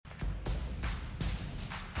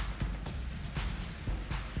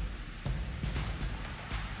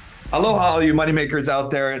Aloha, all you moneymakers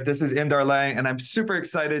out there. This is Indar Lang, and I'm super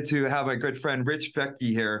excited to have my good friend Rich Fettke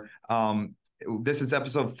here. This is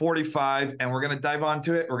episode 45, and we're going to dive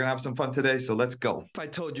onto it. We're going to have some fun today, so let's go. If I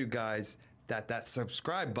told you guys that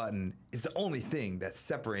subscribe button is the only thing that's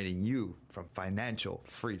separating you from financial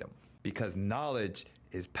freedom, because knowledge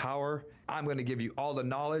is power. I'm going to give you all the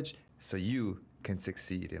knowledge so you can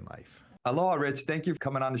succeed in life. Aloha, Rich. Thank you for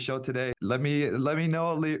coming on the show today. Let me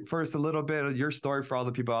know first a little bit of your story for all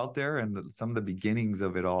the people out there and some of the beginnings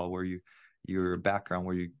of it all, where your background,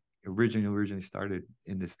 where you originally started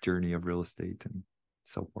in this journey of real estate and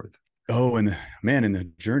so forth. Oh, and man, in the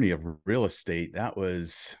journey of real estate, that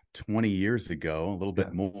was 20 years ago, a little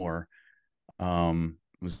bit more.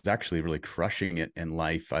 Was actually really crushing it in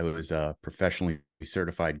life. I was a professionally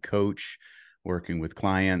certified coach working with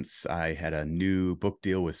clients. I had a new book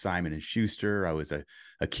deal with Simon and Schuster. I was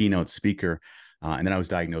a keynote speaker. And then I was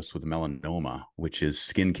diagnosed with melanoma, which is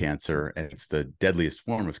skin cancer. And it's the deadliest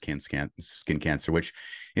form of skin cancer, which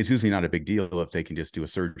is usually not a big deal if they can just do a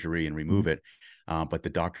surgery and remove it. But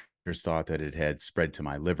the doctors thought that it had spread to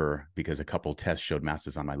my liver because a couple tests showed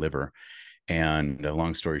masses on my liver. And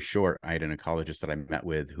long story short, I had an oncologist that I met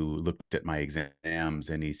with who looked at my exams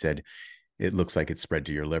and he said, "It looks like it's spread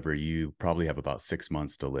to your liver. You probably have about 6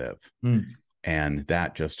 months to live." And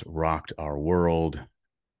that just rocked our world,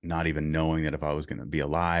 not even knowing that if I was going to be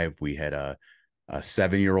alive. We had a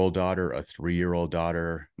 7-year-old daughter, a 3-year-old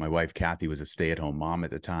daughter. My wife, Kathy, was a stay-at-home mom at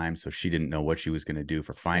the time, so she didn't know what she was going to do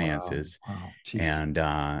for finances. Wow. And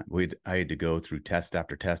I had to go through test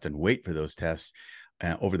after test and wait for those tests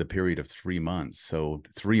over the period of 3 months. So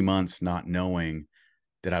 3 months not knowing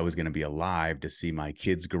that I was going to be alive to see my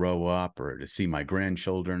kids grow up or to see my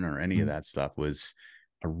grandchildren or any of that stuff was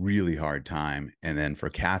a really hard time. And then for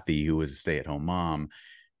Kathy, who was a stay-at-home mom,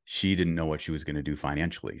 she didn't know what she was going to do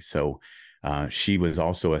financially. So she was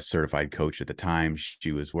also a certified coach at the time.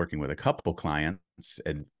 She was working with a couple clients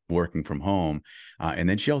and working from home. And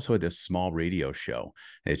then she also had this small radio show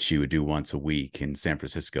that she would do once a week in San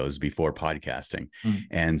Francisco before podcasting.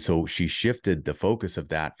 And so she shifted the focus of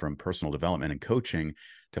that from personal development and coaching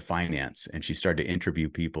to finance. And she started to interview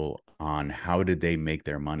people on how did they make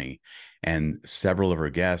their money. And several of her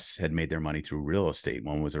guests had made their money through real estate.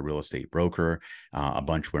 One was a real estate broker. A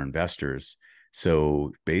bunch were investors.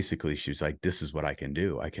 So basically she was like, this is what I can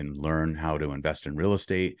do. I can learn how to invest in real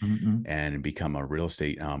estate and become a real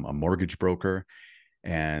estate, a mortgage broker.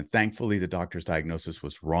 And thankfully the doctor's diagnosis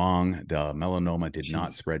was wrong. The melanoma did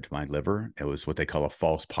not spread to my liver. It was what they call a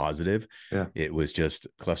false positive. It was just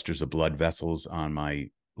clusters of blood vessels on my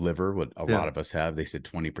liver, what a lot of us have. They said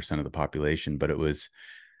 20% of the population, but it was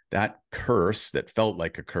that curse that felt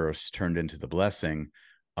like a curse turned into the blessing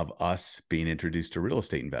of us being introduced to real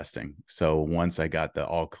estate investing. So once I got the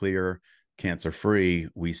all clear, cancer free,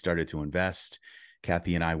 we started to invest.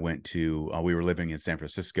 Kathy and I went to, we were living in San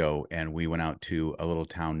Francisco and we went out to a little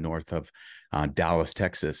town north of Dallas,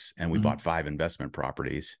 Texas, and we bought 5 investment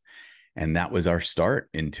properties. And that was our start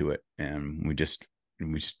into it. And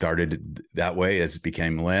we started that way as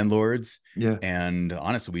became landlords. And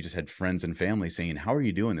honestly, we just had friends and family saying, how are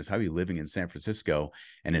you doing this? How are you living in San Francisco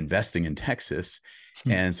and investing in Texas?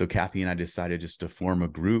 And so Kathy and I decided just to form a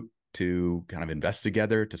group to kind of invest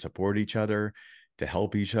together, to support each other, to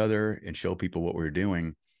help each other and show people what we were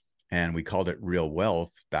doing. And we called it Real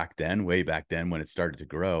Wealth back then, way back then when it started to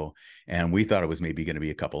grow. And we thought it was maybe going to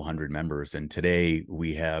be a couple hundred members. And today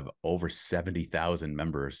we have over 70,000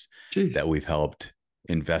 members that we've helped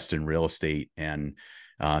invest in real estate. And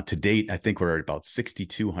to date, I think we're at about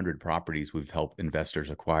 6,200 properties we've helped investors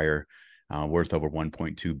acquire, worth over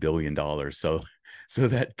 $1.2 billion. So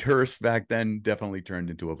that curse back then definitely turned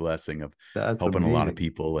into a blessing of helping a lot of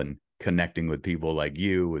people and connecting with people like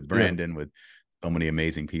you, with Brandon, with so many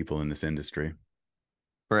amazing people in this industry.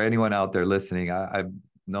 For anyone out there listening, I've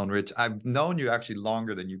known Rich. I've known you actually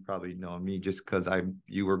longer than you probably know me, just because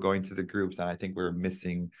you were going to the groups, and I think we were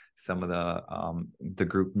missing some of the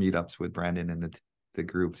group meetups with Brandon and the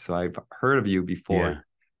group. So I've heard of you before.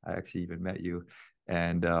 I actually even met you,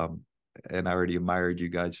 and I already admired you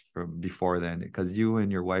guys from before then, because you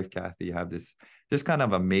and your wife Kathy have this just kind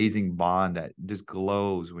of amazing bond that just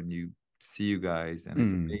glows when you see you guys, and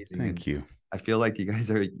it's amazing. Thank you. I feel like you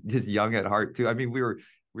guys are just young at heart too. I mean, we were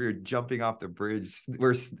jumping off the bridge.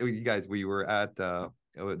 We were at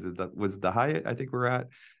was the Hyatt, I think we're at.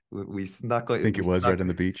 We snuck. I think it was right on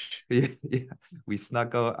the beach. Yeah, we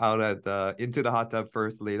snuck out at into the hot tub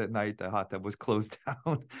first late at night. The hot tub was closed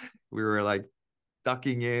down. We were like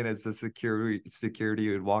ducking in as the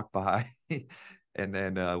security would walk by. And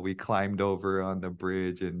then we climbed over on the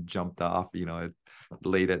bridge and jumped off,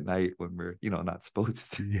 late at night when we're, not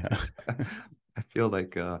supposed to. Yeah. I feel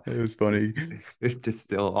like It was funny. it's just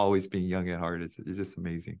still always being young at heart. It's just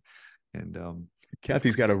amazing. And it's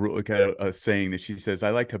Kathy's got a rule, got a saying that she says, "I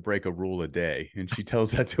like to break a rule a day," and she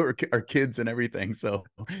tells that to our kids and everything. So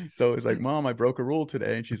it's like, "Mom, I broke a rule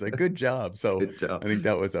today," and she's like, "Good job." So good job. I think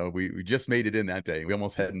that was we just made it in that day. We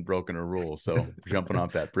almost hadn't broken a rule, so jumping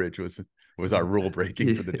off that bridge was our rule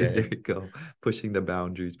breaking for the There day. you go. Pushing the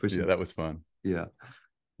boundaries, Yeah, pushing. that was fun. Yeah.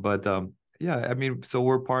 But yeah, I mean, so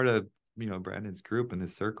we're part of, Brandon's group in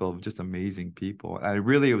this circle of just amazing people. I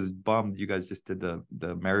really was bummed you guys just did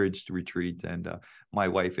the marriage retreat, and my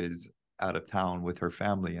wife is out of town with her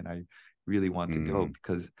family, and I really want to go Mm,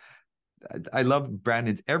 because I love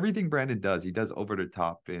Brandon's everything Brandon does. He does over the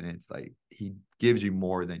top, and it's like he gives you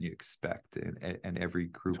more than you expect in every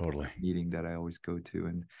group totally, meeting that I always go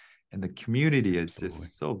to, and the community is absolutely.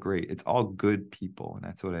 just so great. It's all good people, and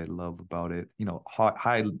that's what I love about it.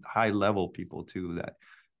 High level people too that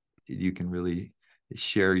you can really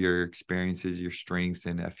share your experiences, your strengths,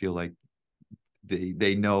 and I feel like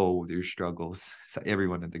they know their struggles. So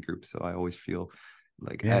everyone in the group, so I always feel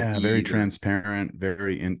like at Yeah, very ease and transparent,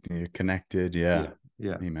 very connected. Yeah,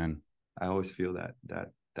 yeah, yeah. amen. I always feel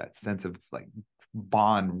that sense of like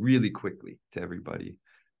bond really quickly to everybody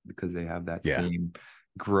because they have that Yeah, same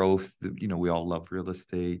growth. We all love real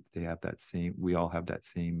estate. We all have that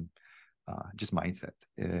same just mindset.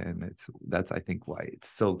 And that's I think why it's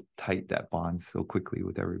so tight, that bonds so quickly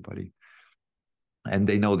with everybody. And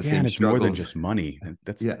they know the yeah, same and it's more than struggles. just money.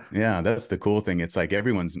 That's Yeah. yeah, that's the cool thing. It's like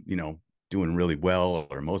everyone's doing really well,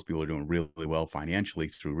 or most people are doing really well financially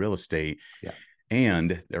through real estate. Yeah.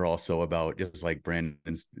 And they're also about, just like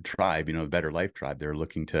Brandon's tribe, the Better Life tribe. They're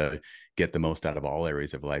looking to get the most out of all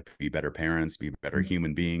areas of life, be better parents, be better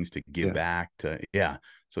human beings, to give Yeah. back to, yeah.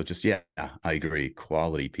 So just, yeah, I agree.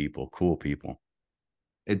 Quality people, cool people.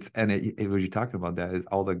 What you're talking about, that is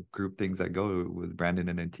all the group things that go with Brandon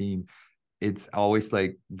and a team. It's always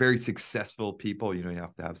like very successful people. You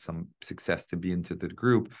have to have some success to be into the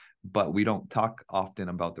group, but we don't talk often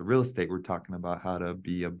about the real estate. We're talking about how to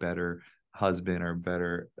be a better husband or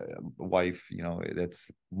better wife. That's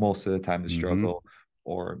most of the time the Mm-hmm. struggle,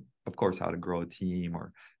 or of course how to grow a team,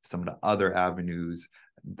 or some of the other avenues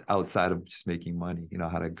outside of just making money.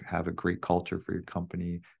 How to have a great culture for your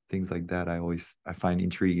company, things like that. I find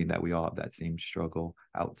intriguing that we all have that same struggle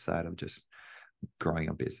outside of just growing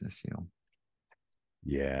a business.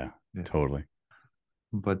 Yeah, Yeah. totally.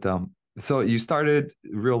 But so you started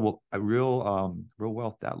real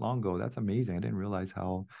wealth that long ago. That's amazing. I didn't realize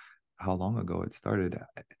how long ago it started.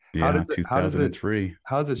 How Yeah, does it how does it 2003.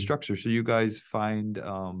 how is it structured? So you guys find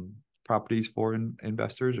properties for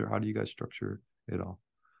investors, or how do you guys structure it all?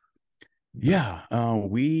 Yeah,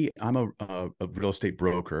 I'm a real estate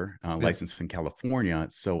broker, Yeah, licensed in California,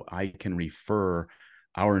 so I can refer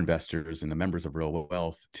our investors and the members of Real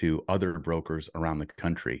Wealth to other brokers around the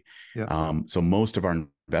country. yeah, So most of our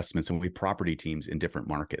investments, and we property teams in different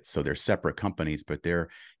markets. So they're separate companies, but they're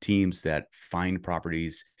teams that find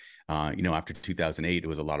properties. After 2008, it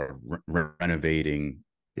was a lot of renovating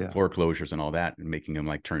yeah. foreclosures and all that, and making them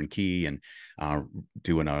like turnkey, and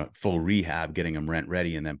doing a full rehab, getting them rent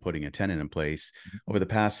ready, and then putting a tenant in place. Over the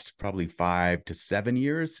past probably 5 to 7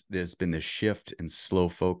 years, there's been this shift and slow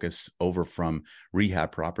focus over from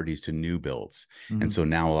rehab properties to new builds. And Mm-hmm. so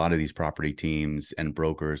now a lot of these property teams and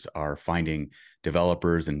brokers are finding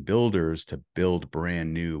developers and builders to build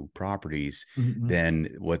brand new properties. Mm-hmm.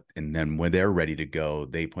 And then when they're ready to go,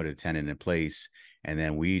 they put a tenant in place, and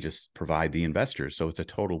then we just provide the investors. So it's a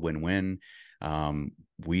total win-win.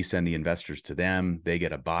 We send the investors to them. They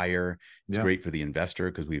get a buyer. It's Yeah. great for the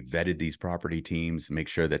investor because we've vetted these property teams, make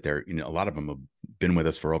sure that they're, a lot of them have been with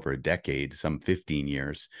us for over a decade, some 15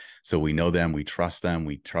 years. So we know them, we trust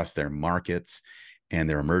their markets and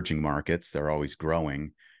their emerging markets. They're always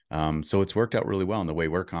growing. So it's worked out really well. And the way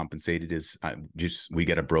we're compensated is we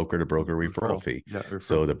get a broker to broker referral fee. Yeah, referral.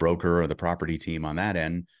 So the broker or the property team on that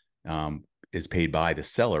end, is paid by the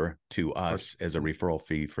seller to Part. us as a referral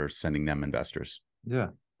fee for sending them investors. Yeah.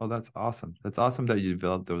 Oh, that's awesome. That's awesome that you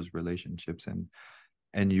develop those relationships, and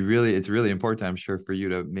it's really important, I'm sure, for you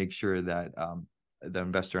to make sure that the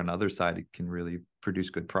investor on the other side can really produce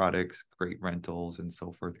good products, great rentals, and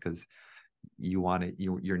so forth, because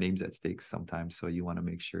your name's at stake sometimes. So you want to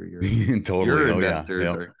make sure your Totally. Oh yeah.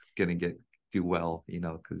 investors Yeah. are going to do well,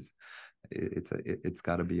 because it's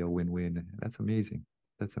got to be a win-win. That's amazing.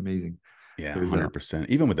 That's amazing. Yeah, There's a 100%.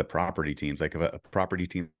 Even with the property teams, like if a property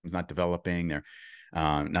team is not developing,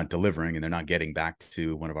 not delivering, and they're not getting back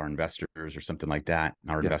to one of our investors or something like that,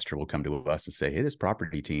 our Yeah. investor will come to us and say, hey, this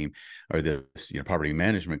property team or this property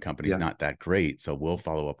management company is Yeah. not that great. So we'll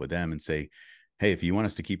follow up with them and say, hey, if you want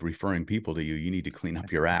us to keep referring people to you, you need to clean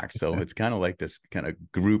up your act. So it's kind of like this kind of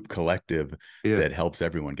group collective Yeah. that helps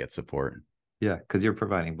everyone get support. Yeah. Because you're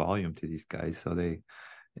providing volume to these guys. So they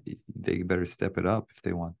better step it up if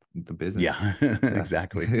they want the business. Yeah, Yeah.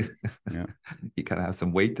 exactly. Yeah. You kind of have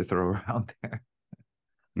some weight to throw around there.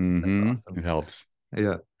 That's Mm-hmm. awesome. It helps.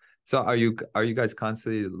 Yeah. So are you guys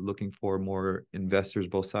constantly looking for more investors,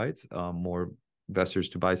 both sides, more investors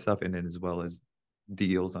to buy stuff, and then as well as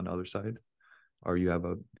deals on the other side? Or you have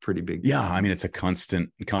a pretty big Yeah, I team? mean, it's a constant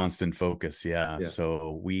focus. Yeah. Yeah.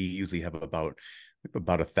 So we usually have about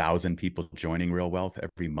 1,000 people joining Real Wealth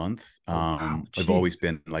every month. Oh wow. We've always Jeez.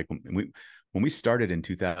 been like when we started in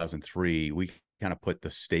 2003, we kind of put the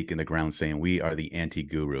stake in the ground saying we are the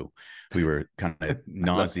anti-guru. We were kind of I love that.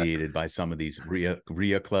 nauseated by some of these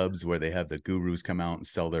RIA clubs where they have the gurus come out and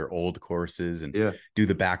sell their old courses and Yeah. do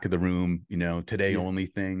the back of the room, today Yeah. only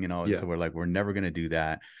thing, and Yeah. so we're like, we're never going to do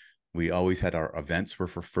that. We always had our events were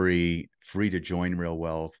for free to join Real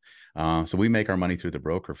Wealth. So we make our money through the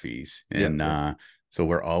broker fees. Yeah. And Yeah. so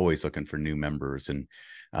we're always looking for new members and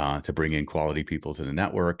to bring in quality people to the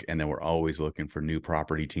network. And then we're always looking for new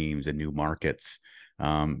property teams and new markets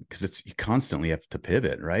because you constantly have to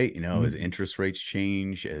pivot, right? As Mhm. interest rates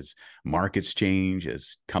change, as markets change,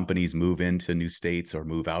 as companies move into new states or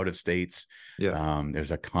move out of states, Yeah.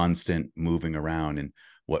 there's a constant moving around. And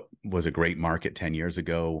what was a great market 10 years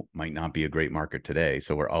ago might not be a great market today.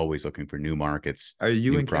 So we're always looking for new markets, Are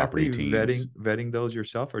you new and property Kathy teams. vetting those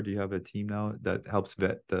yourself, or do you have a team now that helps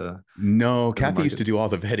vet the No, the Kathy used market? to do all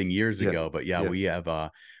the vetting years Yeah. ago, but yeah, Yeah. we have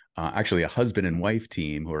actually a husband and wife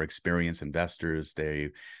team who are experienced investors.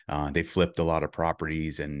 They flipped a lot of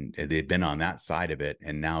properties and they've been on that side of it,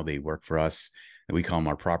 and now they work for us. And we call them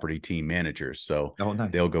our property team managers. So Oh,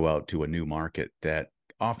 nice. they'll go out to a new market that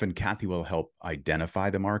often Kathy will help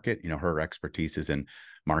identify the market. Her expertise is in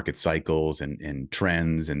market cycles and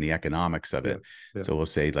trends and the economics of Yeah. it. Yeah. So we'll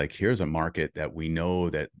say, like, here's a market that we know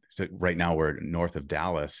that, so right now we're north of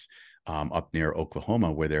Dallas, up near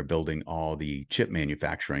Oklahoma, where they're building all the chip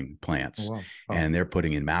manufacturing Oh, plants, wow. Oh. and they're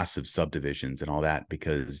putting in massive subdivisions and all that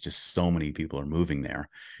because just so many people are moving there.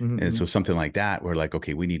 And so Mm-hmm. something like that, we're like,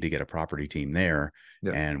 okay, we need to get a property team there.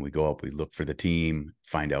 Yeah. And we go up, we look for the team,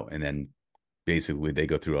 find out, and then basically they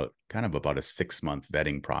go through a kind of about a 6-month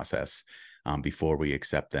vetting process before we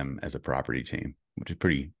accept them as a property team, which is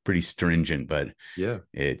pretty stringent, but Yeah.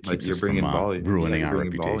 it But keeps you're us from bringing volume. Yeah, ruining you're our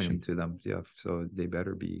bringing volume reputation. to them. Yeah. So they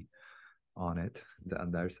better be on it on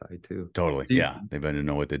their side too. Totally. Do Yeah. you, They better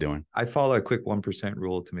know what they're doing. I follow a quick 1%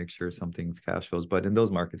 rule to make sure something's cash flows, but in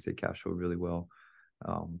those markets they cash flow really well.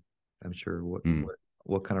 Um, I'm sure Mm.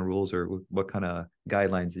 what kind of rules or what kind of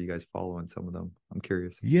guidelines do you guys follow in some of them? I'm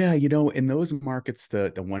curious. Yeah, in those markets,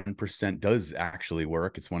 the 1% does actually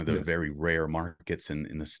work. It's one of the Yeah. very rare markets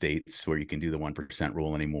in the States where you can do the 1%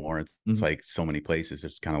 rule anymore. It's Mhm. like so many places.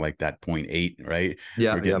 It's kind of like that 0.8, right?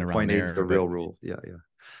 Yeah. We're Yeah. getting around Point eight is the there. But real rule. Yeah.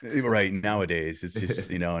 right nowadays, it's Yeah.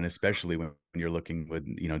 just, and especially when you're looking with,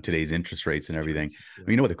 today's interest rates and everything.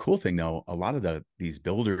 Yeah. What the cool thing though, a lot of these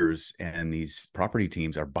builders and these property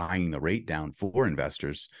teams are buying the rate down for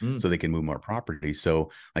investors Mm. so they can move more property.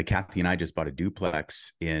 So like Kathy and I just bought a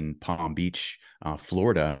duplex in Palm Beach,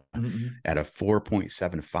 Florida, Mm-hmm. at a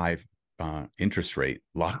 4.75 interest rate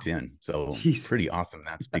locked Wow. in. So Jeez. pretty awesome.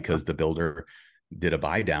 That's That's because the awesome. builder did a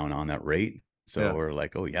buy down on that rate. So Yeah. we're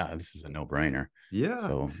like, oh yeah, this is a no brainer. Yeah.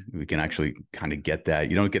 So we can Yeah. actually kind of get that.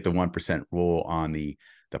 You don't get the 1% rule on the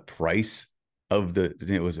price of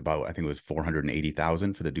it was about, I think it was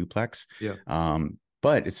 480,000 for the duplex. Yeah.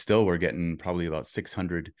 But it's still, we're getting probably about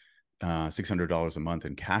 $600 a month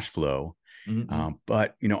in cash flow. Mm-hmm.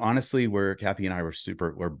 But honestly, Kathy and I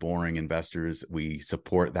we're boring investors. We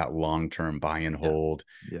support that long-term buy and Yeah. hold,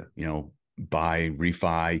 Yeah. buy,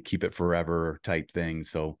 refi, keep it forever type thing.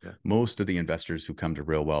 So Yeah. most of the investors who come to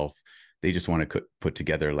Real Wealth, they just want to put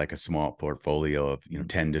together like a small portfolio of,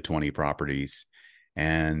 10 to 20 properties.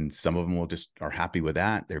 And some of them are happy with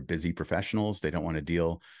that. They're busy professionals. They don't want to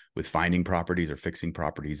deal with finding properties or fixing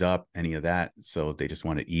properties up, any of that. So they just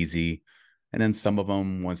want it easy. And then some of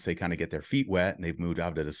them, once they kind of get their feet wet and they've moved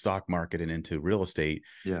out of the stock market and into real estate,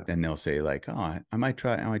 Yeah. then they'll say like, oh, I might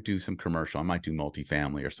do some commercial. I might do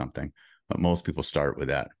multifamily or something. But most people start with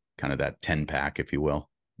that kind of that 10 pack, if you will.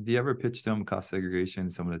 Do you ever pitch them cost segregation,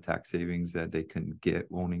 some of the tax savings that they can get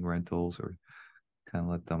owning rentals, or kind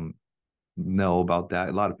of let them know about that?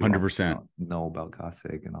 A lot of people 100%. don't know about cost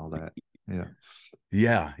seg and all that. Yeah.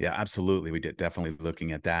 Yeah, yeah, absolutely. We did definitely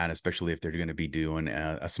looking at that, especially if they're going to be doing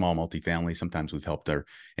a small multifamily. Sometimes we've helped our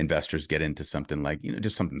investors get into something like,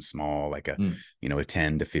 just something small, like Mm. a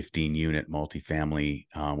 10 to 15 unit multifamily,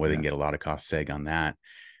 where they Yeah. can get a lot of cost seg on that.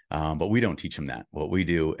 But we don't teach them that. What we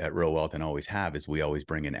do at Real Wealth and always have is we always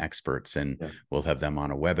bring in experts, and Yeah. we'll have them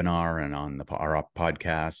on a webinar and on our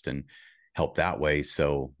podcast and help that way.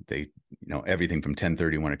 So they, everything from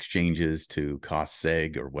 1031 exchanges to cost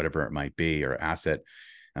seg or whatever it might be, or asset,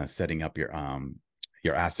 setting up your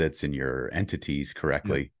assets and your entities Yeah.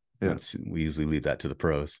 correctly. Yeah. We usually leave that to the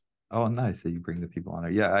pros. Oh, nice that you bring the people on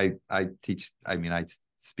there. Yeah, I teach. I mean, I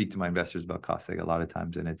speak to my investors about cost seg a lot of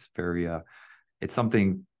times, and it's very it's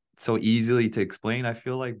something so easily to explain. I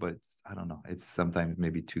feel like, but I don't know. It's sometimes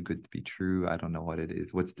maybe too good to be true. I don't know what it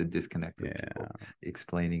is. What's the disconnect of Yeah. people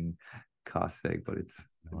explaining cost seg? But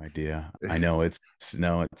No it's idea. I know it's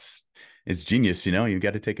genius. You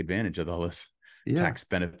got to take advantage of all this yeah, tax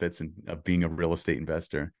benefits and of being a real estate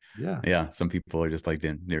investor. yeah. Yeah, some people are just like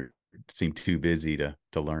they seem too busy to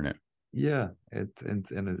learn it. Yeah, and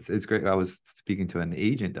it's great. I was speaking to an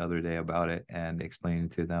agent the other day about it and explaining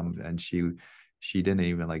to them, and she didn't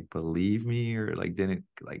even like believe me, or like didn't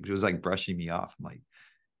like, she was like brushing me off. I'm like,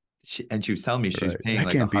 she was telling me she was Right. paying That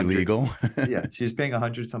like a can't be hundred. legal. Yeah, she's paying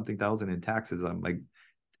 100 something thousand in taxes. I'm like,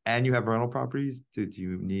 and you have rental properties, dude,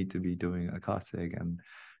 you need to be doing a cost seg. And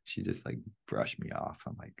she just like brushed me off.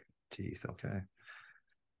 I'm like, geez, okay.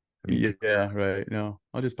 I mean, Yeah, right. No,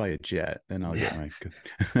 I'll just buy a jet, then I'll get yeah, my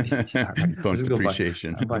yeah, right. I'll bonus just go buy,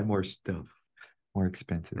 depreciation. I'll buy more stuff, more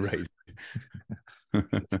expenses. Right.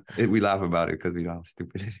 We laugh about it because we know how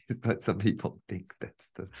stupid it is, but some people think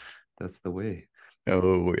that's the way.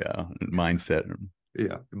 Oh yeah, mindset.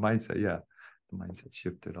 Yeah, the mindset. Yeah, the mindset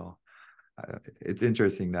shifted all. It's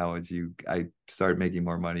interesting now as I start making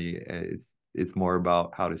more money. It's more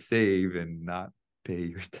about how to save and not pay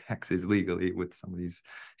your taxes legally with some of these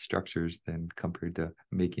structures than compared to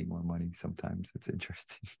making more money. Sometimes it's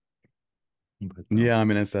interesting, but Yeah, I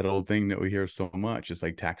mean, it's that old thing that we hear so much. It's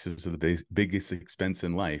like taxes are the biggest expense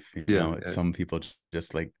in life. yeah, It's some people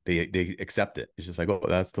just like they accept it. It's just like, oh,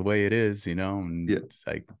 that's the way it is, and yeah, it's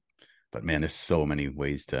like, but man, there's so many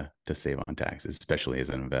ways to save on taxes, especially as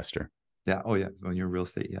an investor. yeah. Oh yeah, when you're real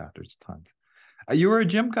estate, yeah, there's tons. You were a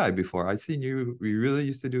gym guy before. I seen you. You really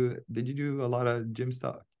used to do. Did you do a lot of gym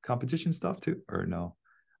stuff, competition stuff too, or no?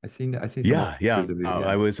 I seen some old Yeah, yeah. pictures of you. Yeah,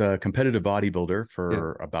 I was a competitive bodybuilder yeah.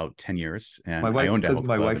 for about 10 years, My and I wife, owned a because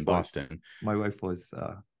health club in Boston. my wife was.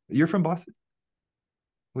 You're from Boston?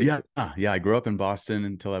 Wait, Yeah, yeah. I grew up in Boston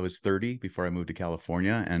until I was 30 before I moved to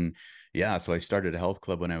California. And yeah, so I started a health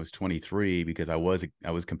club when I was 23 because I was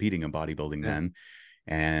competing in bodybuilding yeah, then.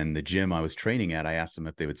 And the gym I was training at, I asked them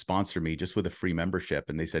if they would sponsor me just with a free membership.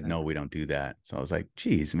 And they said, yeah, no, we don't do that. So I was like,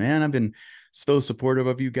 geez, man, I've been so supportive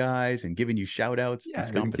of you guys and giving you shout outs at yeah.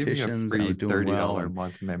 these Give me a competitions. And I free was doing well. $30 a And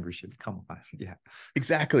month membership. Come on, yeah,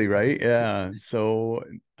 exactly right. Yeah. So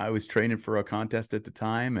I was training for a contest at the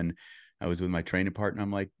time, and I was with my training partner.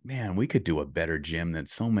 I'm like, man, we could do a better gym than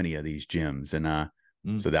so many of these gyms. And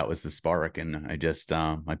mm, so that was the spark. And I just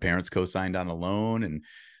my parents co-signed on a loan, and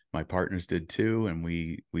my partners did too. And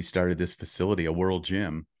we started this facility, a world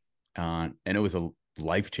gym. And it was a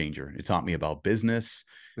life changer. It taught me about business,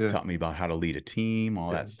 yeah, taught me about how to lead a team,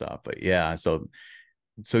 all yeah. that stuff. But yeah, so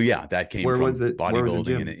yeah, that came Where was from it? Where was the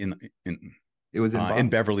bodybuilding and gym? in It was in in Boston.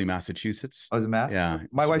 Beverly, Massachusetts. Oh, the Mass. Yeah,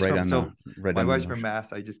 My it's wife's right from on the so right my on wife's the from ocean.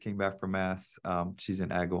 Mass. I just came back from Mass. She's in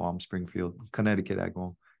Agawam, Springfield, Connecticut,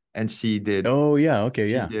 Agawam, and she did Oh yeah, okay,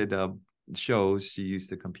 she yeah. did shows. She used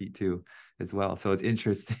to compete too, as well. So it's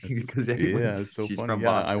interesting That's because everyone, yeah, it's so she's funny. from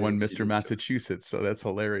Yeah, I Boston. won She Mr. did shows. Massachusetts, so that's Oh,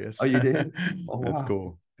 hilarious. you did? Oh That's wow,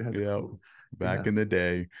 cool. that's Yeah, cool. back Yeah, in the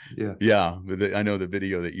day. yeah, Yeah, but I know the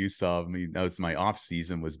video that you saw of me. That was my off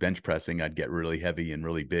season was bench pressing. I'd get really heavy and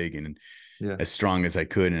really big and yeah, as strong as I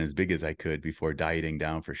could and as big as I could before dieting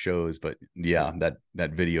down for shows. But yeah, yeah.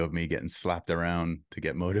 that video of me getting slapped around to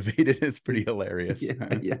get motivated is pretty hilarious.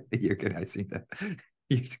 Yeah, yeah, you're good. I seen that.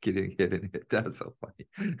 You're just getting hit and hit. That's so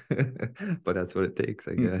funny. But that's what it takes,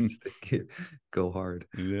 I guess, to go hard.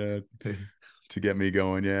 Yeah, to get me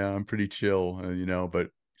going. Yeah, I'm pretty chill, but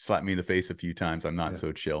slap me in the face a few times. I'm not Yeah.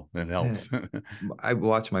 so chill. It Man, helps. I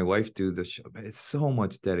watch my wife do the show. It's so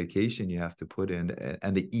much dedication you have to put in,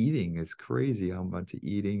 and the eating is crazy. How much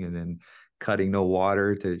eating, and then cutting no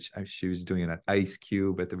water to. She was doing an ice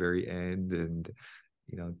cube at the very end, and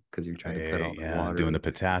because you're trying to cut Right, all the yeah, doing water. the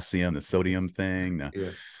potassium, the sodium thing. Yeah,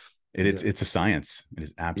 It's yeah, it's a science. It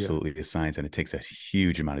is yeah, absolutely a science, and it takes a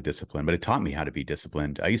huge amount of discipline. But it taught me how to be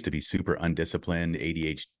disciplined. I used to be super undisciplined,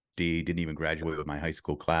 ADHD, didn't even graduate with my high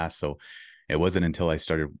school class. So it wasn't until I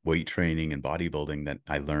started weight training and bodybuilding that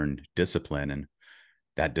I learned discipline. And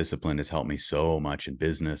that discipline has helped me so much in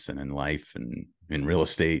business and in life and in real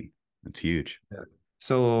estate. It's huge. Yeah.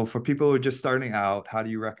 So for people who are just starting out, how do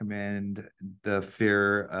you recommend the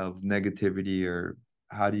fear of negativity, or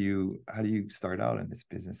how do you start out in this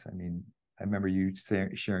business? I mean, I remember you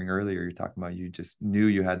sharing earlier, you're talking about you just knew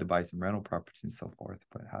you had to buy some rental properties and so forth.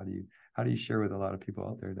 But how do you share with a lot of people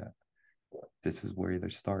out there that this is where they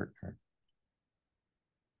start? Or,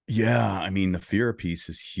 Yeah, I mean, the fear piece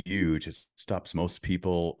is huge. It stops most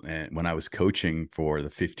people. And when I was coaching for the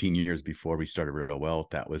 15 years before we started Real Wealth,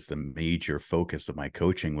 that was the major focus of my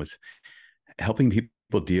coaching, was helping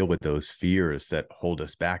people deal with those fears that hold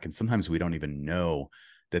us back. And sometimes we don't even know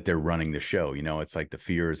that they're running the show. You know, it's like the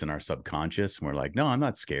fears in our subconscious. And we're like, no, I'm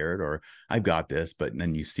not scared, or I've got this. But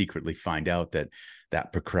then you secretly find out that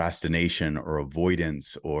that procrastination or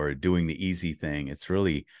avoidance or doing the easy thing, it's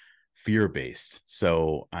really fear-based.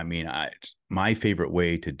 So, I mean, my favorite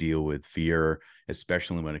way to deal with fear,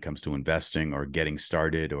 especially when it comes to investing or getting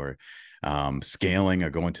started or scaling or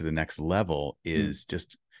going to the next level, mm, is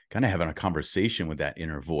just kind of having a conversation with that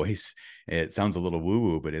inner voice. It sounds a little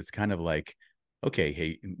woo-woo, but it's kind of like, okay,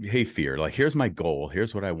 hey, fear, like, here's my goal.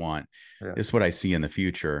 Here's what I want. yeah, This is what I see in the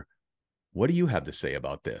future. What do you have to say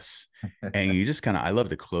about this? And you just kind of, I love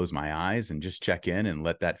to close my eyes and just check in and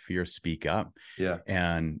let that fear speak up. yeah,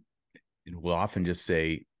 And we'll often just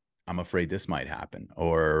say, I'm afraid this might happen,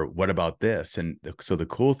 or what about this? And so the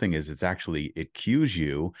cool thing is, it cues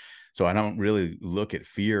you. So I don't really look at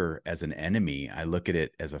fear as an enemy. I look at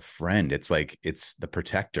it as a friend. It's like, it's the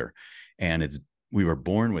protector, and we were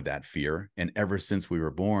born with that fear. And ever since we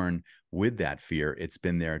were born with that fear, it's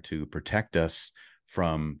been there to protect us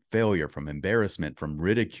from failure, from embarrassment, from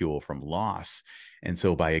ridicule, from loss. And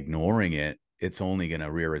so by ignoring it, it's only going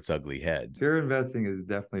to rear its ugly head. fear investing is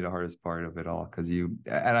definitely the hardest part of it all, because and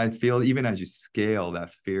I feel even as you scale,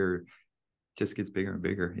 that fear just gets bigger and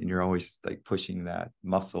bigger, and you're always like pushing that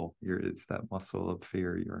muscle. It's that muscle of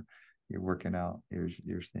fear you're working out.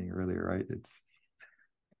 You're saying earlier, right? It's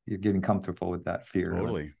you're getting comfortable with that fear. Like,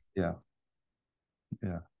 Totally. yeah,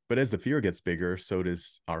 yeah, But as the fear gets bigger, so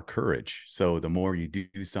does our courage. So the more you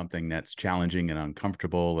do something that's challenging and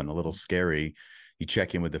uncomfortable and a little scary, you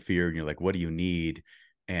check in with the fear and you're like, what do you need?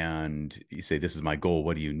 And you say, this is my goal.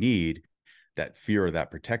 What do you need? That fear or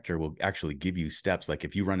that protector will actually give you steps. Like,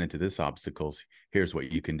 if you run into this obstacles, here's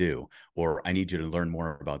what you can do. Or I need you to learn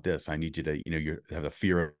more about this. I need you to, you have a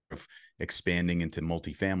fear of expanding into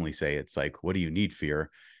multifamily. Say, it's like, what do you need,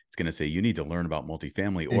 fear? It's going to say, you need to learn about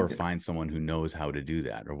multifamily or yeah, find someone who knows how to do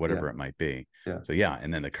that, or whatever yeah, it might be. yeah. So yeah,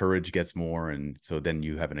 and then the courage gets more. And so then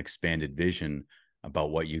you have an expanded vision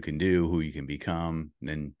about what you can do, who you can become. And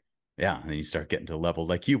then, yeah, and then you start getting to a level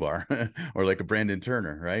like you are, or like a Brandon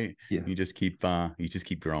Turner, right? Yeah. You just keep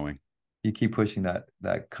growing. You keep pushing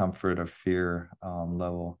that comfort of fear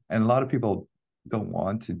level, and a lot of people don't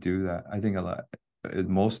want to do that. I think a lot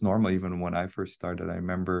most normal. Even when I first started, I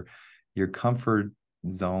remember your comfort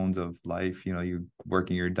zones of life. You're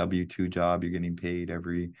working your W-2 job, you're getting paid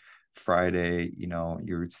every Friday.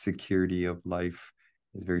 Your security of life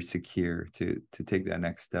is very secure. To take that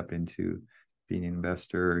next step into being an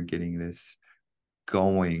investor or getting this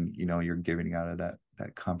going, you're giving out of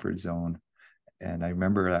that comfort zone. And I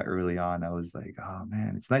remember that early on, I was like, oh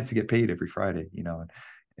man, it's nice to get paid every Friday.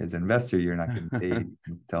 As an investor, you're not getting paid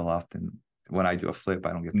until often. When I do a flip,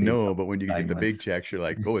 I don't get paid No, until but when you get the big 9 months. checks, you're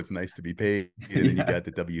like, oh, it's nice to be paid. And then you Yeah, got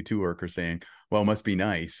the W-2 worker saying, well, it must be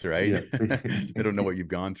nice, right? yeah, They don't know what you've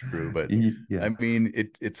gone through. But yeah. I mean,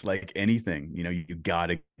 it's like anything, you got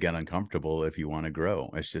to get uncomfortable if you want to grow.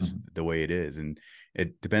 It's just Mhm. the way it is. And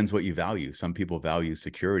it depends what you value. Some people value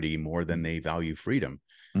security more than they value freedom.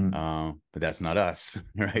 Mhm. But that's not us,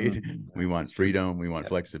 right? Mhm. We That's want true. freedom. We want Yeah,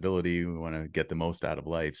 flexibility. We want to get the most out of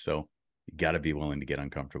life. So you got to be willing to get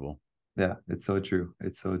uncomfortable. yeah, it's so true.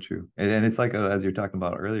 It's so true. And it's like, as you're talking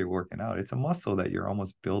about earlier, working out, it's a muscle that you're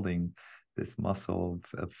almost building. This muscle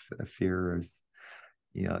of fear is,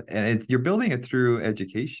 and you're building it through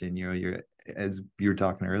education. You're, as you were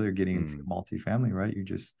talking earlier, getting into Mm. multifamily, right?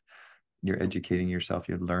 You're educating yourself,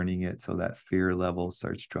 you're learning it, so that fear level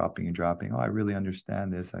starts dropping and dropping. Oh, I really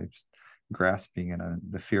understand this. I'm just grasping, and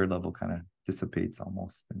the fear level kind of dissipates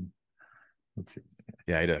almost. And it's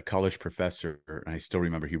Yeah, I had a college professor, and I still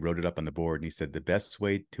remember he wrote it up on the board, and he said the best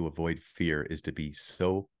way to avoid fear is to be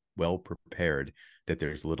so well prepared that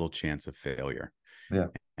there's little chance of failure. yeah,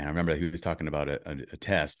 And I remember he was talking about a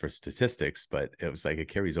test for statistics, but it was like it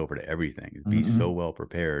carries over to everything. Be so mm-hmm, well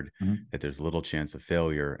prepared mm-hmm, that there's little chance of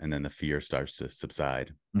failure, and then the fear starts to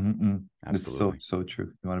subside. mm-hmm. It's so Absolutely. so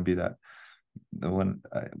true. You want to be that when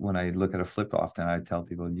I look at a flip, often I tell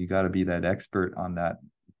people you got to be that expert on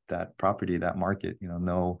that property, that market.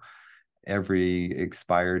 Know every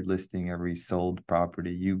expired listing, every sold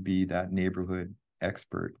property. You be that neighborhood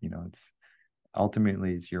expert. It's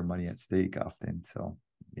ultimately it's your money at stake often. So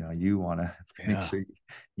you want to make Yeah. sure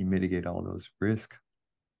you mitigate all those risks.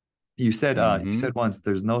 You Hmm. said once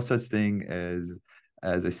there's no such thing as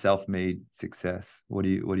a self-made success. What do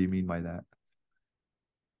you mean by that?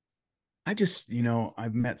 I just,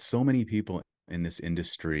 I've met so many people in this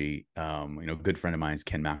industry. A good friend of mine is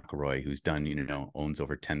Ken McElroy, who's done, owns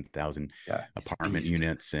over 10,000 Yeah, he's a apartment beast.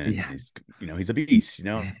 units, and he's, Yes. he's a beast,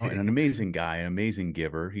 and an amazing guy, an amazing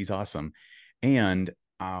giver. He's awesome. And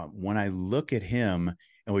when I look at him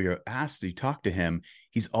and when you're asked to talk to him,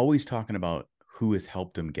 he's always talking about who has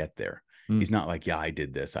helped him get there. He's Mm, not like, yeah, I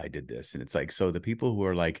did this, I did this. And it's like, so the people who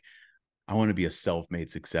are like, I want to be a self-made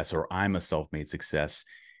success, or I'm a self-made success,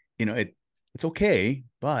 it's okay.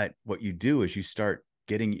 But what you do is you start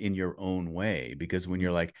getting in your own way, because when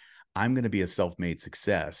you're mm, like, I'm going to be a self-made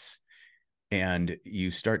success, and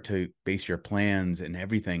you start to base your plans and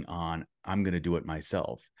everything on, I'm going to do it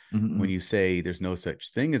myself. mm, When mm. you say there's no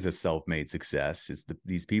such thing as a self-made success, it's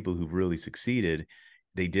these people who've really succeeded.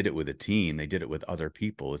 They did it with a team. They did it with other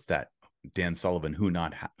people. It's that Dan Sullivan who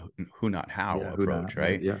not how Yeah, who not? approach,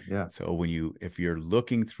 right? Yeah, yeah. So if you're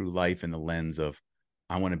looking through life in the lens of,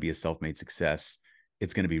 I want to be a self-made success,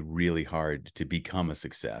 it's going to be really hard to become a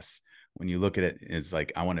success. When you look at it, it's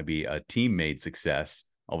like, I want to be a team-made success.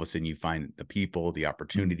 All of a sudden you find the people, the Mm.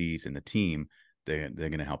 opportunities, and the team, they're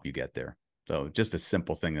going to help you get there. So just a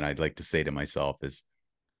simple thing that I'd like to say to myself is,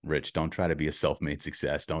 Rich, don't try to be a self-made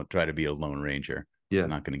success. Don't try to be a lone ranger. It's Yeah,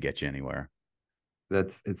 not going to get you anywhere.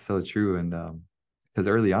 it's so true. And because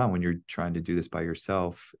early on when you're trying to do this by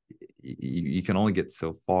yourself, you can only get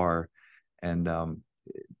so far. And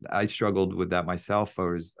I struggled with that myself. I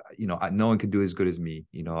was, no one could do as good as me.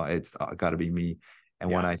 It's got to be me. And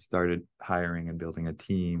when Yeah, I started hiring and building a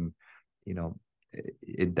team, you know,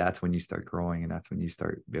 that's when you start growing, and that's when you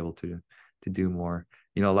start be able to do more.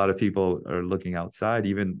 A lot of people are looking outside,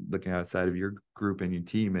 even looking outside of your group and your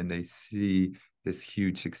team, and they see this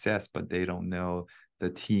huge success, but they don't know the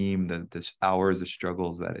team, the hours, the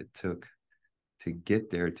struggles that it took to get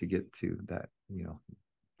there, to get to that,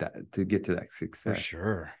 to get to that for success.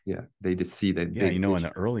 sure. Yeah, they just see that Yeah, big in picture.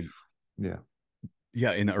 the early Yeah.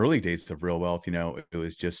 yeah, in the early days of Real Wealth, it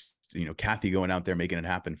was just, Kathy going out there, making it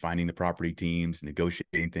happen, finding the property teams,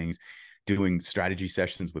 negotiating things, doing strategy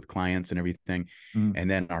sessions with clients and everything. Mm-hmm. And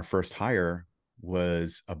then our first hire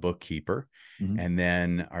was a bookkeeper. Mm-hmm. And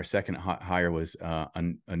then our second hire was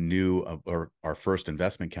a new, or our first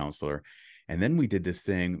investment counselor. And then we did this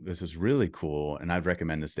thing. This was really cool. And I'd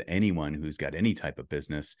recommend this to anyone who's got any type of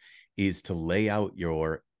business, is to lay out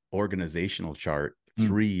your organizational chart Mm.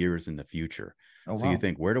 3 years in the future. Oh, So you wow.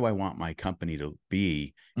 think, where do I want my company to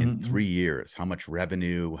be in Mm-hmm. 3 years? How much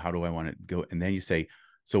revenue? How do I want to go? And then you say,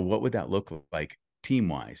 so what would that look like team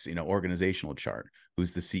wise? Organizational chart.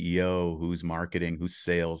 Who's the CEO? Who's marketing? Who's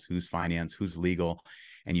sales? Who's finance? Who's legal?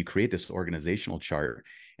 And you create this organizational chart.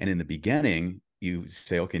 And in the beginning, you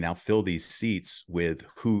say, okay, now fill these seats with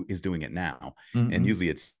who is doing it now. And Mm-hmm. usually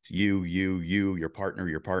it's you, your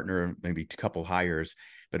partner, maybe a couple hires.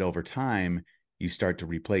 But over time, you start to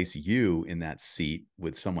replace you in that seat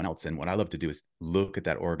with someone else. And what I love to do is look at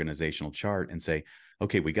that organizational chart and say,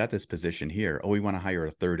 okay, we got this position here. Oh, we want to hire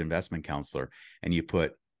a third investment counselor. And you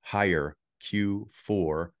put hire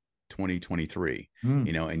Q4 2023,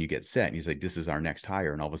 Mm. and you get set and you say, this is our next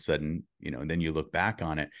hire. And all of a sudden, and then you look back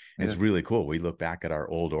on it. It's Yeah. really cool. We look back at our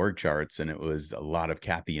old org charts, and it was a lot of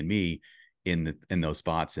Kathy and me in those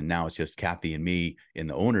spots. And now it's just Kathy and me in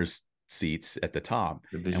the owner's seats at the top,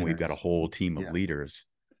 The and we've got a visionaries. whole team of Yeah. leaders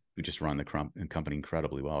who just run the company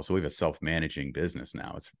incredibly well. So we have a self-managing business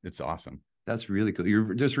now. It's awesome. That's really cool.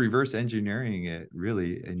 You're just reverse engineering it,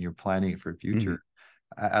 really, and you're planning it for the Mm-hmm. future.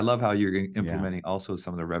 I love how you're Yeah. implementing also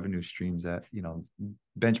some of the revenue streams that,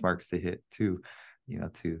 benchmarks to hit too,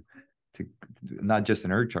 to not just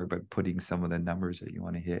an ERG chart, but putting some of the numbers that you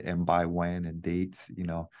want to hit and by when and dates,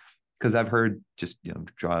 because I've heard just,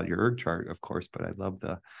 draw out your ERG chart, of course, but I love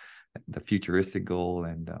the futuristic goal,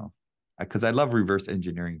 and because I love reverse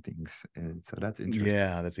engineering things, and so that's interesting.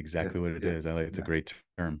 Yeah, that's Yeah, exactly what it yeah, is. I like, it's a yeah, great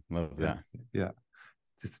term. Love yeah, that. yeah.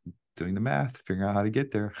 Just doing the math, figuring out how to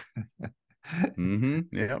get there.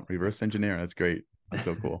 Mm-hmm. Yeah, reverse engineer. That's great. That's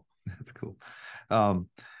so cool. That's cool. Um,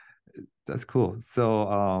 that's cool.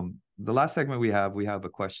 So the last segment we have a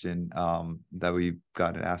question that we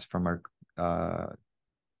got asked from uh,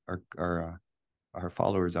 our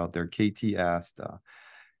followers out there. KT asked,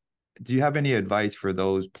 do you have any advice for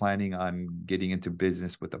those planning on getting into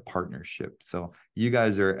business with a partnership? So you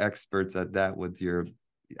guys are experts at that with your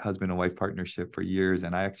husband and wife partnership for years,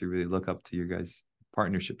 and I actually really look up to your guys'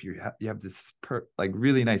 partnership. You have this like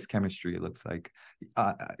really nice chemistry. It looks like,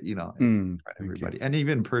 you know, Thank you. everybody, and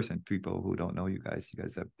even in person, people who don't know you guys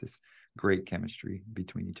have this great chemistry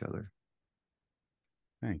between each other.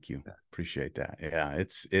 Thank you. Yeah. Appreciate that. Yeah,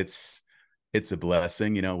 it's a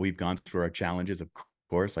blessing. You know, we've gone through our challenges, of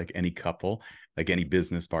course, like any couple, like any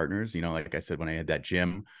business partners. You know, like I said, when I had that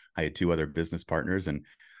gym, I had two other business partners and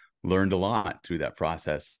learned a lot through that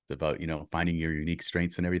process about, you know, finding your unique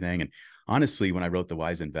strengths and everything. And honestly, when I wrote The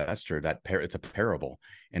Wise Investor, it's a parable,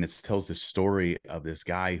 and it tells the story of this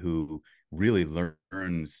guy who really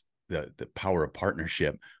learns the power of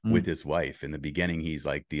partnership with Mm, his wife. In the beginning, he's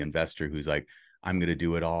like the investor who's like, I'm going to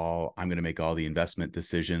do it all. I'm going to make all the investment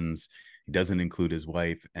decisions. He doesn't include his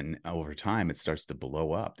wife. And over time, it starts to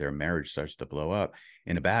blow up. Their marriage starts to blow up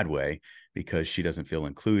in a bad way because she doesn't feel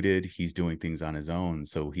included. He's doing things on his own.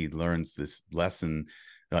 So he learns this lesson.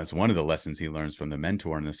 That's one of the lessons he learns from the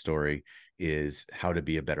mentor in the story, is how to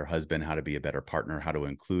be a better husband, how to be a better partner, how to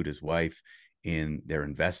include his wife in their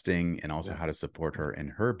investing, and also yeah, how to support her in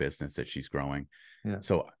her business that she's growing. yeah,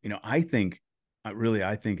 So, you know, I think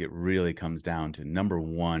it really comes down to, number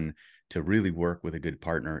one, to really work with a good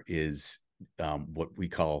partner is what we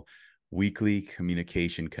call weekly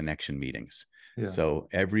communication connection meetings. yeah. So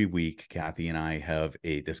every week, Kathy and I have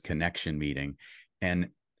this connection meeting, and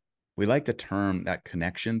we like the term that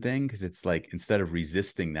connection thing because it's like, instead of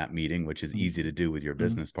resisting that meeting, which is easy to do with your Mm,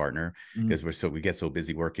 business partner, mm, because we get so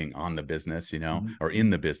busy working on the business, you know, mm, or in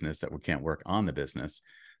mm, the business that we can't work on the business.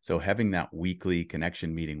 So having that weekly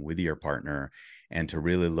connection meeting with your partner, and to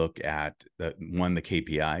really look at the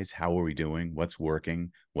KPIs, how are we doing, what's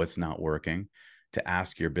working, what's not working, to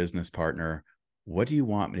ask your business partner, what do you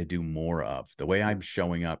want me to do more of? The way yeah, I'm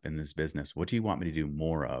showing up in this business, what do you want me to do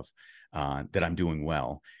more of that I'm doing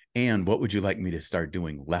well? And what would you like me to start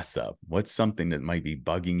doing less of? What's something that might be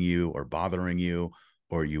bugging you or bothering you,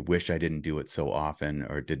 or you wish I didn't do it so often,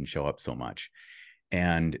 or it didn't show up so much?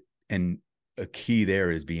 And and a key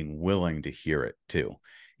there is being willing to hear it too.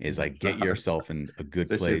 Is yeah. like, get yourself in a good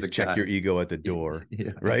Especially as place, a check guy. your ego at the door,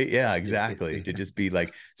 Yeah. right? Yeah, Yeah. exactly. To just be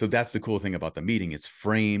like, so that's the cool thing about the meeting. It's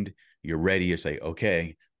framed. You're ready. You say,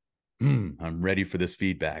 okay, I'm ready for this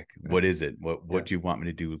feedback. What is it? Yeah. What do you want me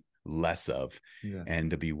to do less of? Yeah. And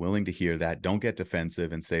to be willing to hear that. Don't get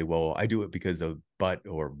defensive and say, well, I do it because of but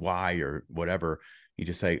or why or whatever. You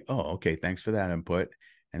just say, oh, okay, thanks for that input.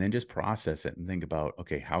 And then just process it and think about,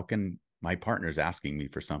 okay, how can my partner's asking me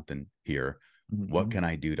for something here? What Mm-hmm. can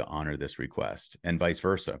I do to honor this request? And vice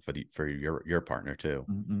versa for your partner too.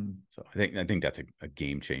 Mm-hmm. So I think that's a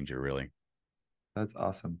game changer, really. That's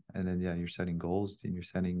awesome. And then yeah, you're setting goals and you're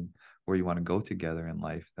setting where you want to go together in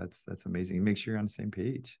life. That's amazing. Make sure you're on the same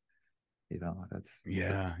page. You know,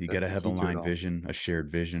 Yeah, you got that's to the have a key to it line all. vision, a shared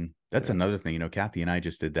vision. That's Yeah. another thing. You know, Kathy and I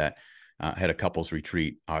just did that. Had a couples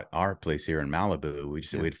retreat at our place here in Malibu. We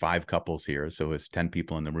Yeah. had 5 couples here, so it's 10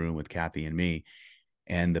 people in the room with Kathy and me.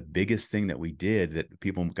 And the biggest thing that we did that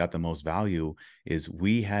people got the most value is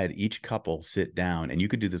we had each couple sit down, and you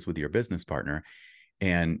could do this with your business partner,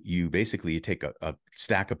 and you take a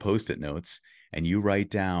stack of post-it notes and you write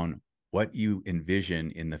down what you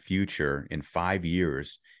envision in the future in 5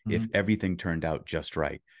 years if Mm-hmm. everything turned out just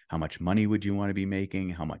right. How much money would you want to be making?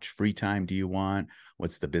 How much free time do you want?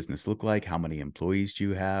 What's the business look like? How many employees do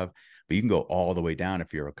you have? But you can go all the way down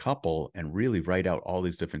if you're a couple and really write out all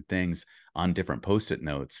these different things on different post-it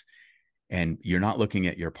notes. And you're not looking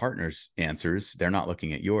at your partner's answers, they're not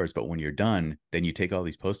looking at yours. But when you're done, then you take all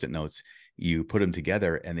these post-it notes, you put them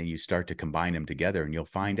together, and then you start to combine them together, and you'll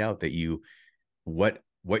find out that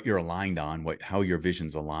what you're aligned on, how your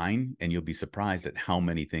visions align, and you'll be surprised at how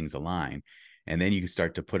many things align. And then you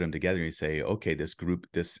start to put them together and you say, okay,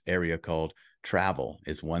 this area called travel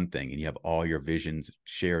is one thing, and you have all your visions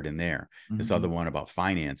shared in there. This Mm-hmm. other one about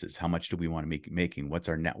finances, how much do we want to making? What's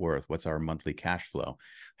our net worth? What's our monthly cash flow?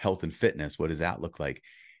 Health and fitness, what does that look like?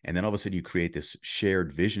 And then all of a sudden you create this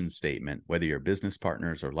shared vision statement, whether you're business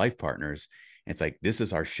partners or life partners. It's like, this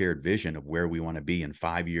is our shared vision of where we want to be in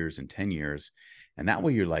 5 years and 10 years. And that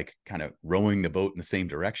way you're like kind of rowing the boat in the same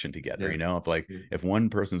direction together. Yeah. You know, if one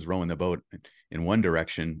person's rowing the boat in one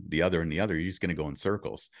direction, the other in the other, you're just going to go in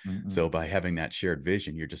circles. Mm-hmm. So by having that shared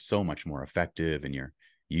vision, you're just so much more effective, and you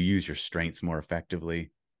use your strengths more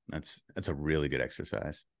effectively. That's a really good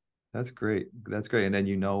exercise. That's great. That's great. And then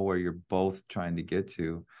you know where you're both trying to get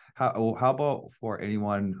to. How about for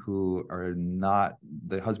anyone who are not,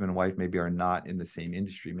 the husband and wife maybe are not in the same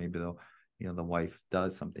industry? Maybe they'll, you know, the wife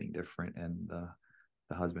does something different and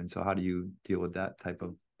the husband. So how do you deal with that type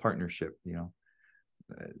of partnership,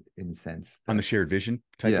 in a sense On the that, shared vision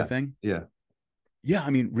type yeah, of thing. yeah. Yeah,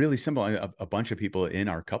 I mean, really simple. A bunch of people in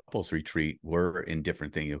our couples retreat were in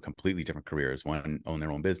different things, completely different careers. One owned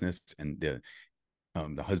their own business, and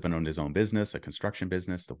the husband owned his own business, a construction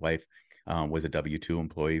business. The wife was a W-2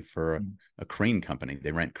 employee for a crane company.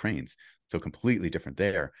 They rent cranes, so completely different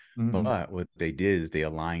there. Mm-hmm. But what they did is they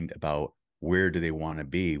aligned about where do they want to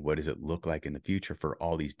be? What does it look like in the future for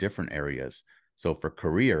all these different areas? So for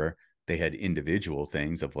career, they had individual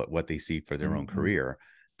things of what they see for their own Mm-hmm. career.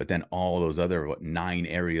 But then all those other 9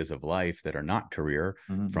 areas of life that are not career,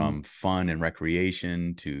 Mm-hmm. from fun and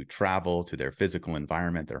recreation to travel to their physical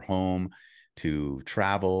environment, their home, to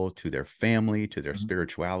travel to their family, to their Mm-hmm.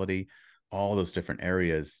 spirituality, all those different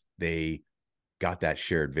areas, they got that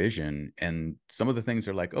shared vision. And some of the things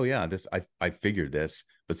are like, oh yeah, I figured this.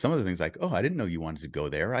 But some of the things like, oh, I didn't know you wanted to go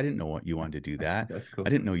there. I didn't know what you wanted to do that. That's I cool.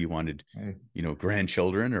 didn't know you wanted, Hey.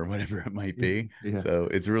 grandchildren or whatever it might be. Yeah. So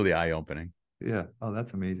it's really eye-opening. Yeah. Oh,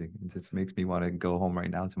 that's amazing. It just makes me want to go home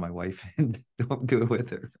right now to my wife and do it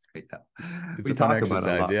with her right now. It's We a fun talk about it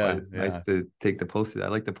a exercise. lot, but Yeah. it's nice Yeah. to take the post-it. I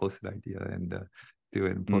like the post-it idea and do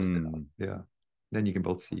it and post it out. Mm, Yeah. Then you can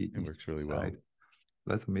both see it each works really well. side.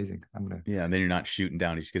 That's amazing. I'm gonna. Yeah, and then you're not shooting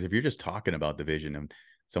down because if you're just talking about the vision and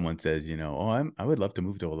someone says, I would love to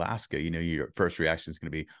move to Alaska, your first reaction is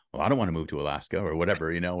going to be, well, I don't want to move to Alaska or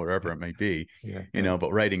whatever, wherever it might be, Yeah. Yeah.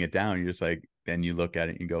 but writing it down, you're just like, then you look at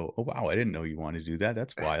it and you go, oh, wow, I didn't know you wanted to do that.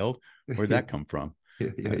 That's wild. Where'd Yeah. that come from? Yeah.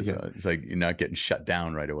 Yeah. Yeah. So it's like you're not getting shut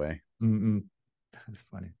down right away. Mm-mm. That's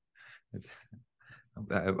funny. It's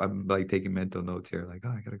I'm like taking mental notes here, like, oh,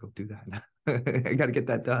 I gotta go do that. I gotta get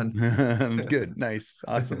that done. Good. Nice.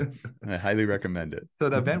 Awesome. I highly recommend it. So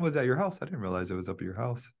the event was at your house. I didn't realize it was up at your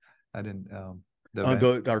house. I didn't the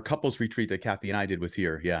event. Our couples retreat that Kathy and I did was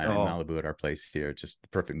here. Yeah. In Oh. Malibu at our place here. Just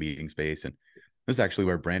perfect meeting space. And this is actually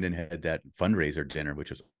where Brandon had that fundraiser dinner, which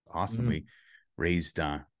was awesome. We raised,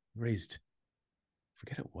 forget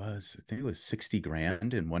it was, I think it was 60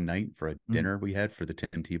 grand in one night for a dinner we had for the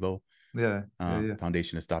Tim Tebow Yeah. Yeah.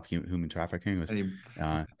 Foundation to Stop Human Trafficking. It was, And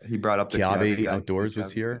he brought up the Kiawe guy. Outdoors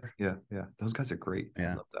was here. Yeah. Yeah. Those guys are great. I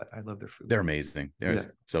Yeah. love that. I love their food. They're amazing. They're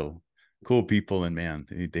so cool people. And man,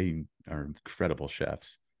 they are incredible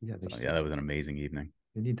chefs. Yeah. So, yeah, that was an amazing evening.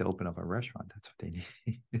 They need to open up a restaurant. That's what they need.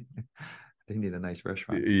 They need a nice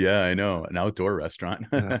restaurant. Yeah, I know. An outdoor restaurant.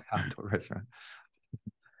 Outdoor restaurant.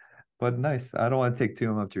 But nice. I don't want to take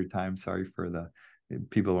too much of your time. Sorry for the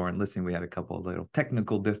people who weren't listening. We had a couple of little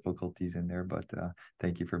technical difficulties in there, but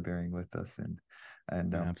thank you for bearing with us. And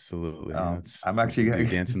absolutely. I'm actually we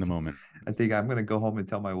dance in the moment. I think I'm gonna go home and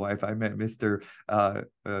tell my wife I met Mr.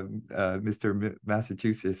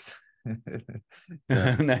 Massachusetts.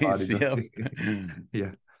 Nice. Yep.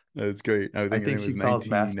 Yeah. That's great. I think she it was calls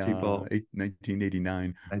mass people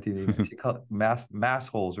 1989. 1989. She called mass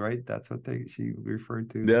holes, right? That's what she referred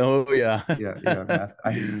to. Oh yeah. Yeah.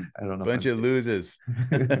 I don't know. Bunch of losers.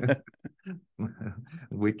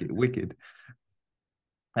 Wicked.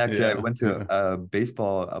 Actually, I went to a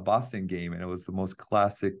Boston game, and it was the most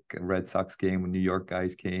classic Red Sox game when New York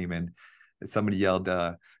guys came, and somebody yelled,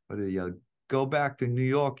 "What did he yell? Go back to New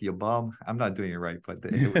York, you bum!" I'm not doing it right, but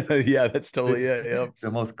yeah, that's totally it. Yep.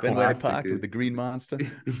 The most Fenway classic Park with the green monster.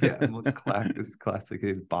 Yeah, the most classic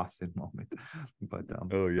is Boston moment. But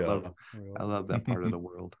oh yeah, I love that part of the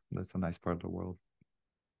world. That's a nice part of the world.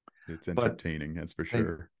 It's entertaining, that's for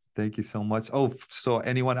sure. Thank you so much. Oh, so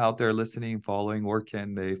anyone out there listening, following, where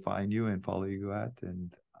can they find you and follow you at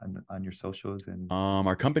and on your socials? And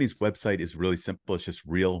our company's website is really simple. It's just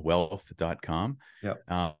realwealth.com. Yeah.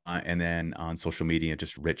 And then on social media,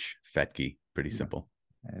 just Rich Fettke. Pretty simple.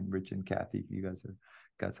 And Rich and Kathy, you guys have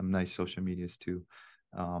got some nice social medias too.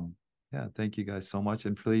 Yeah, thank you guys so much.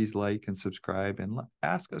 And please like and subscribe and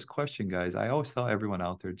ask us questions, guys. I always tell everyone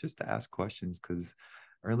out there just to ask questions, because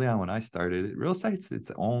early on when I started, real estate it's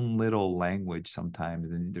its own little language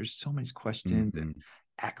sometimes, and there's so many questions and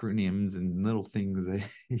acronyms and little things.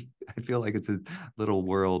 I feel like it's a little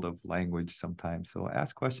world of language sometimes. So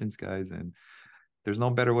ask questions, guys, and there's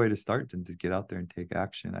no better way to start than to get out there and take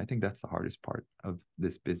action. I think that's the hardest part of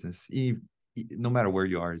this business. No matter where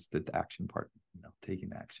you are, it's the action part,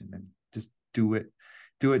 taking action and just do it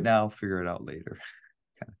now, figure it out later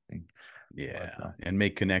kind of thing. Yeah. But, and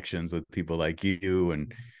make connections with people like you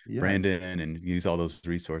and Brandon and use all those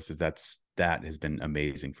resources. That has been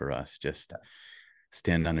amazing for us. Just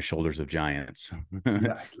stand on the shoulders of giants.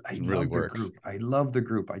 I really love works. The group. I love the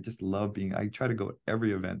group. I just love I try to go to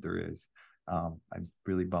every event there is. I'm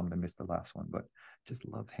really bummed I missed the last one, but just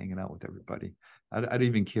loved hanging out with everybody. I don't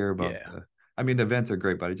even care about I mean, the events are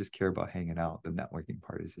great, but I just care about hanging out. The networking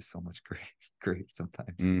part is just so much great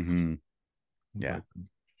sometimes. Mm-hmm. Yeah. But,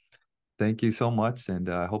 thank you so much, and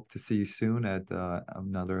I hope to see you soon at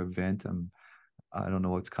another event. I don't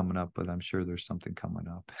know what's coming up, but I'm sure there's something coming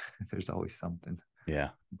up. There's always something. Yeah.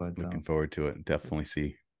 But Looking forward to it.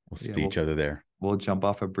 Definitely we'll yeah, see each other there. we'll jump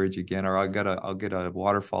off a bridge again, or I'll get a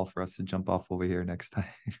waterfall for us to jump off over here next time.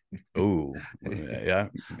 Oh, yeah,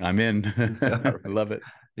 I'm in. All I right. love it.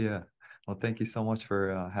 Yeah. Well, thank you so much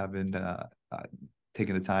for having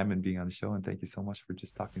taking the time and being on the show, and thank you so much for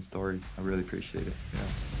just talking story. I really appreciate it.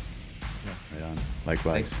 Yeah. Right on.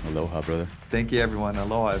 Likewise. Aloha, brother. Thank you, everyone.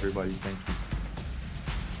 Aloha, everybody. Thank you.